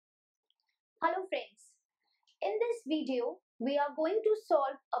Hello friends, in this video we are going to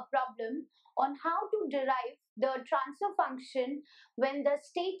solve a problem on how to derive the transfer function when the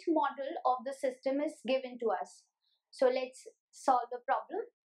state model of the system is given to us. So let's solve the problem.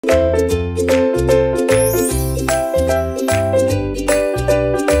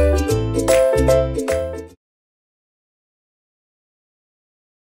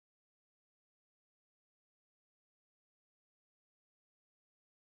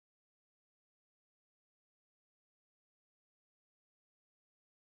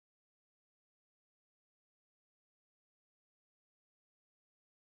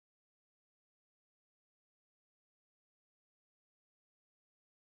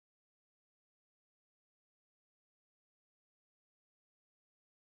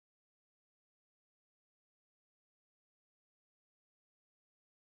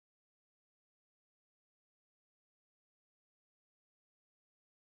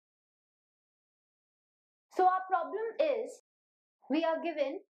 So our problem is we are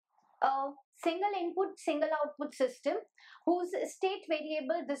given a single input, single output system whose state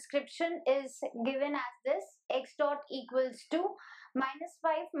variable description is given as this: x dot equals to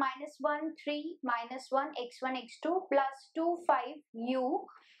 -5, -1, 3, -1, x1, x2 plus 2, 5 u,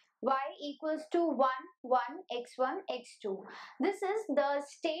 y equals to 1, 1, x1, x2. This is the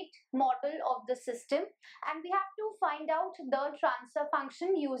state model of the system, and we have to find out the transfer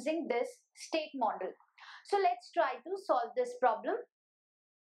function using this state model. So let's try to solve this problem.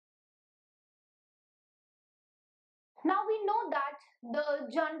 Now we know that the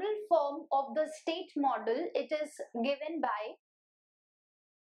general form of the state model, it is given by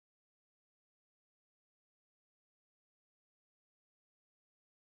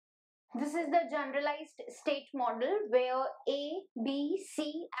this is the generalized state model where A, B, C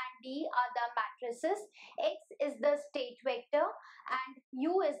and D are the matrices, X is the state vector and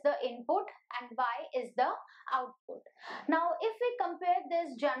U is the input and Y is the output. Now if we compare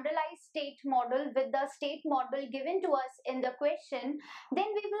this generalized state model with the state model given to us in the question,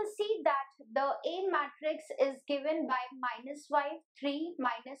 then we will see that the A matrix is given by -5, 3,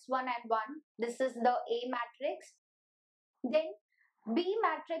 -1 and 1. This is the A matrix. Then B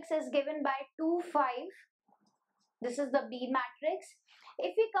matrix is given by 2, 5. This is the B matrix.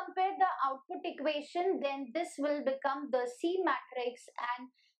 If we compare the output equation, then this will become the C matrix and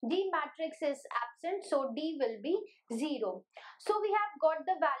D matrix is absent, so D will be 0. So we have got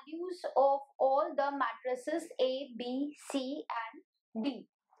the values of all the matrices A, B, C and D.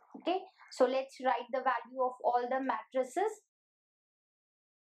 Okay, so let's write the value of all the matrices.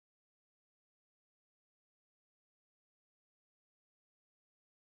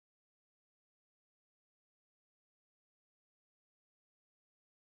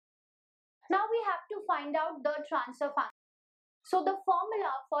 Now we have to find out the transfer function. So the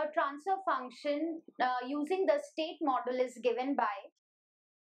formula for transfer function using the state model is given by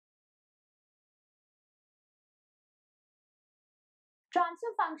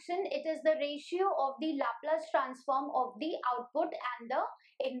transfer function. It is the ratio of the Laplace transform of the output and the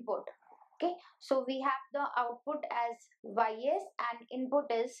input. Okay, so we have the output as ys and input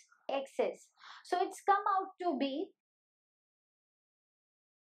is xs. So it's come out to be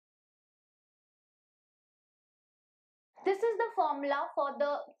this is the formula for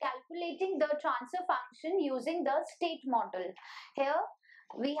the calculating the transfer function using the state model. Here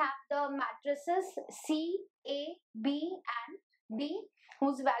we have the matrices C, A, B and D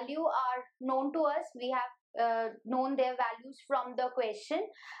whose value are known to us. We have known their values from the question.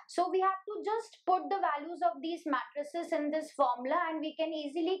 So we have to just put the values of these matrices in this formula and we can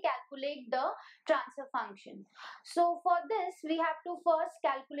easily calculate the transfer function. So for this we have to first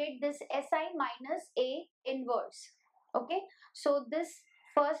calculate this SI minus A inverse. Okay, so this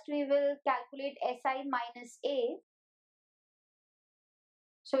first we will calculate SI minus A.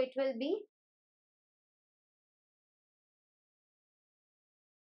 So it will be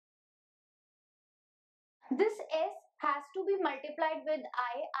this S has to be multiplied with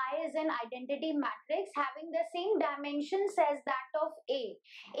I. I is an identity matrix having the same dimensions as that of A.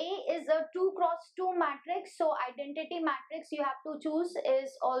 A is a 2 cross 2 matrix. So identity matrix you have to choose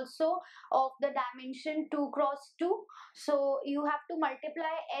is also of the dimension 2 cross 2. So you have to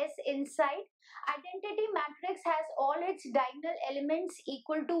multiply S inside. Identity matrix has all its diagonal elements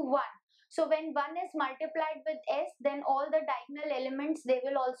equal to 1. So when 1 is multiplied with S, then all the diagonal elements, they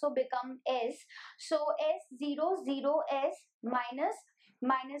will also become S. So S0, 0, S minus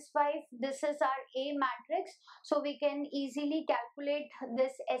 -5, this is our A matrix. So we can easily calculate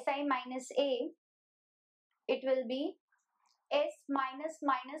this SI minus A. It will be S minus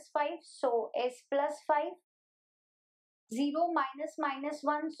 -5, so S plus 5. 0 minus minus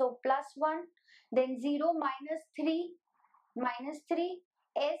 1, so plus 1. Then 0 minus 3, minus 3.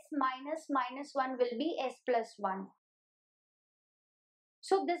 S minus minus 1 will be S plus 1.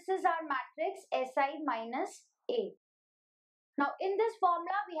 So this is our matrix Si minus A. Now in this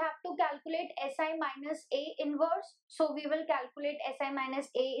formula we have to calculate Si minus A inverse. So we will calculate Si minus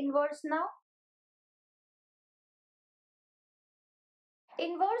A inverse now.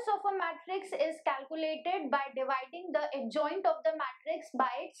 Inverse of a matrix is calculated by dividing the adjoint of the matrix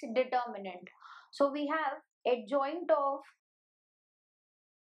by its determinant. So we have adjoint of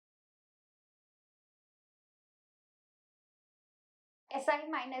Si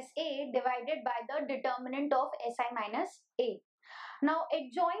minus A divided by the determinant of Si minus A. Now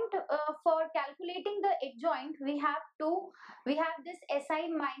adjoint, for calculating the adjoint we have this Si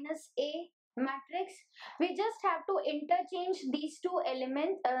minus A matrix. We just have to interchange these two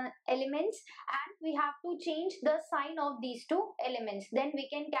elements and we have to change the sign of these two elements. Then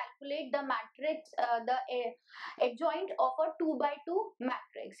we can calculate the matrix, the adjoint of a 2 by 2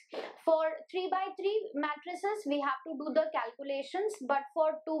 matrix. For 3 by 3 matrices we have to do the calculations, but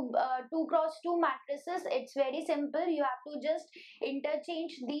for 2 cross 2 matrices it's very simple. You have to just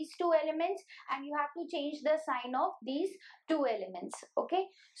interchange these two elements and you have to change the sign of these two elements.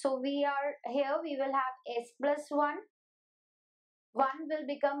 Okay, so we are here, we will have S plus 1 will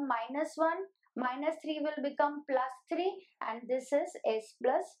become minus 1, minus 3 will become plus 3, and this is S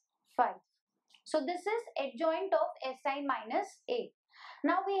plus 5. So this is adjoint of Si minus A.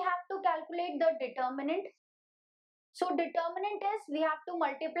 Now we have to calculate the determinant. So determinant is we have to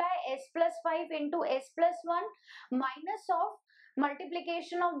multiply S plus 5 into S plus 1 minus of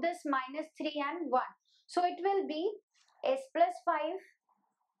multiplication of this minus 3 and 1. So it will be S plus 5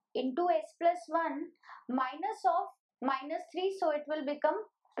 into S plus 1 minus of minus 3, so it will become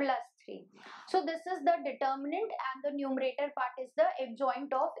plus 3. So this is the determinant and the numerator part is the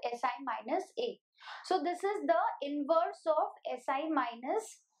adjoint of Si minus A. So this is the inverse of Si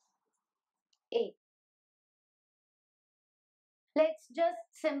minus A. Let's just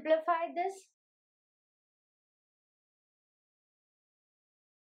simplify this.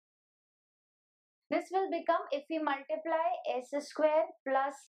 This will become, if we multiply S square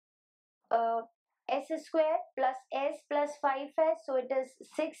plus S square plus S plus 5S, so it is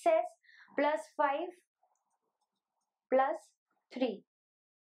 6S plus 5 plus 3.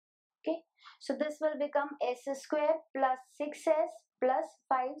 Okay, so this will become S square plus 6S plus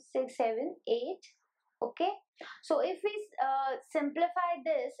 5, 6, 7, 8. Okay, so if we simplify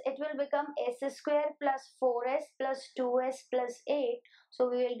this, it will become S square plus 4S plus 2S plus 8. So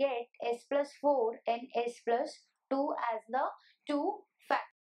we will get S plus 4 and S plus 2 as the two factors.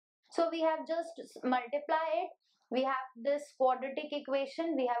 So we have just multiplied it. We have this quadratic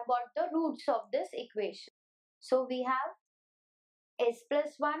equation. We have got the roots of this equation. So we have S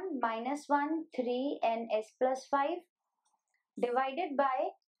plus 1, minus 1, 3 and S plus 5 divided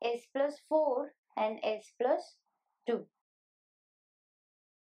by S plus 4 and S plus 2.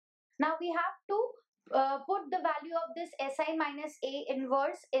 Now we have to put the value of this Si minus A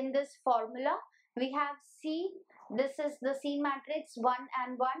inverse in this formula. We have C, this is the C matrix 1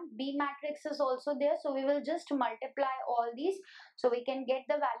 and 1, B matrix is also there, so we will just multiply all these so we can get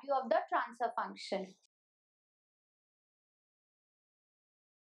the value of the transfer function.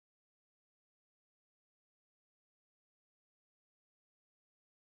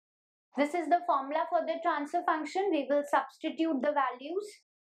 This is the formula for the transfer function. We will substitute the values.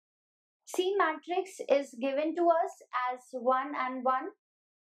 C matrix is given to us as 1 and 1.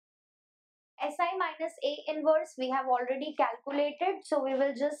 Si minus A inverse we have already calculated, so we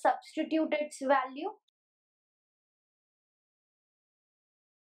will just substitute its value.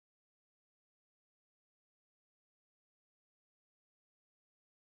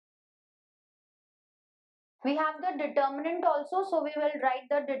 We have the determinant also, so we will write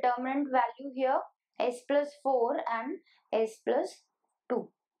the determinant value here, S plus 4 and S plus 2.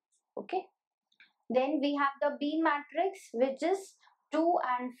 Okay. Then we have the B matrix, which is 2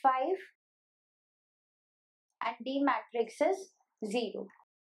 and 5, and D matrix is 0.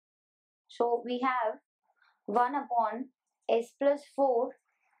 So we have 1 upon S plus 4,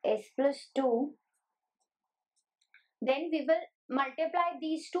 S plus 2. Then we will multiply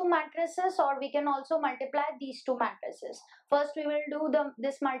these two matrices, or we can also multiply these two matrices. First we will do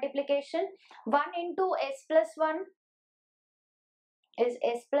this multiplication. 1 into S plus 1 is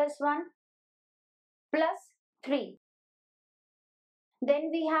S plus 1 plus 3. Then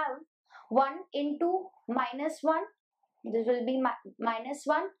we have 1 into minus 1, this will be minus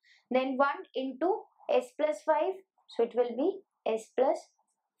 1. Then 1 into S plus 5, so it will be S plus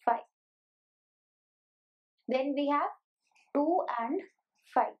 5. Then we have 2 and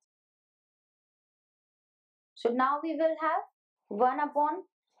 5. So now we will have 1 upon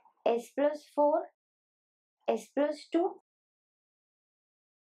s plus 4, s plus 2.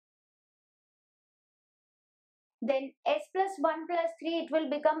 Then s plus 1 plus 3, it will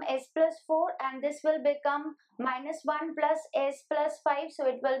become s plus 4, and this will become minus 1 plus s plus 5, so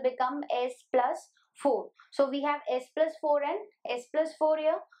it will become s plus 4. So we have s plus 4 and s plus 4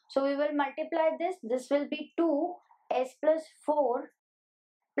 here. So we will multiply this. This will be 2 s plus 4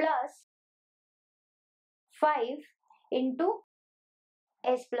 plus 5 into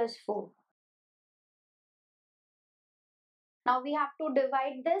s plus 4. Now we have to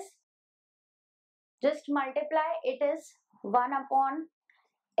divide this. Just multiply. It is 1 upon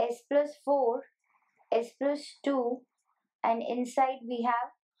s plus 4, s plus 2, and inside we have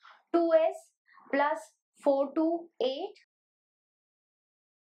 2s plus 4 to 8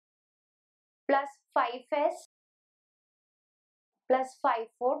 plus 5s plus 5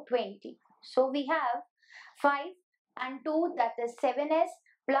 4 20. So we have 5 and 2, that is 7s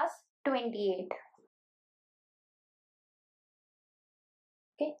plus 28.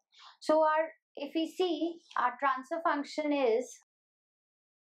 Okay, so if we see, our transfer function is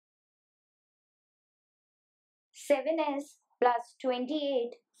 7s plus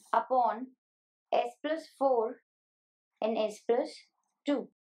 28 upon s plus 4 and s plus 2.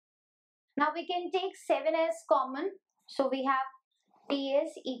 Now we can take 7s common. So we have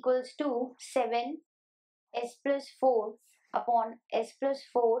ts equals to 7 s plus 4 upon s plus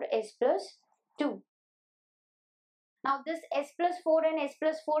 4 s plus 2. Now this s plus 4 and s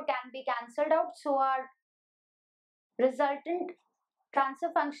plus 4 can be cancelled out. So our resultant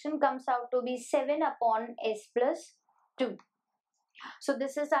transfer function comes out to be 7 upon s plus 2. So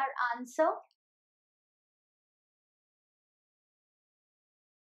this is our answer.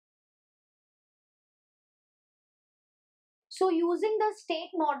 So using the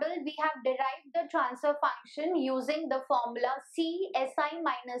state model, we have derived the transfer function using the formula C SI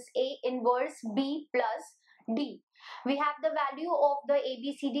minus A inverse B plus D. We have the value of the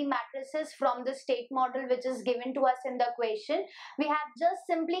ABCD matrices from the state model which is given to us in the question. We have just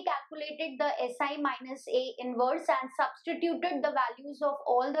simply calculated the SI minus A inverse and substituted the values of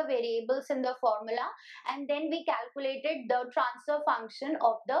all the variables in the formula, and then we calculated the transfer function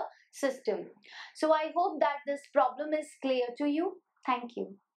of the system. So I hope that this problem is clear to you. Thank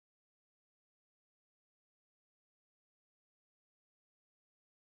you.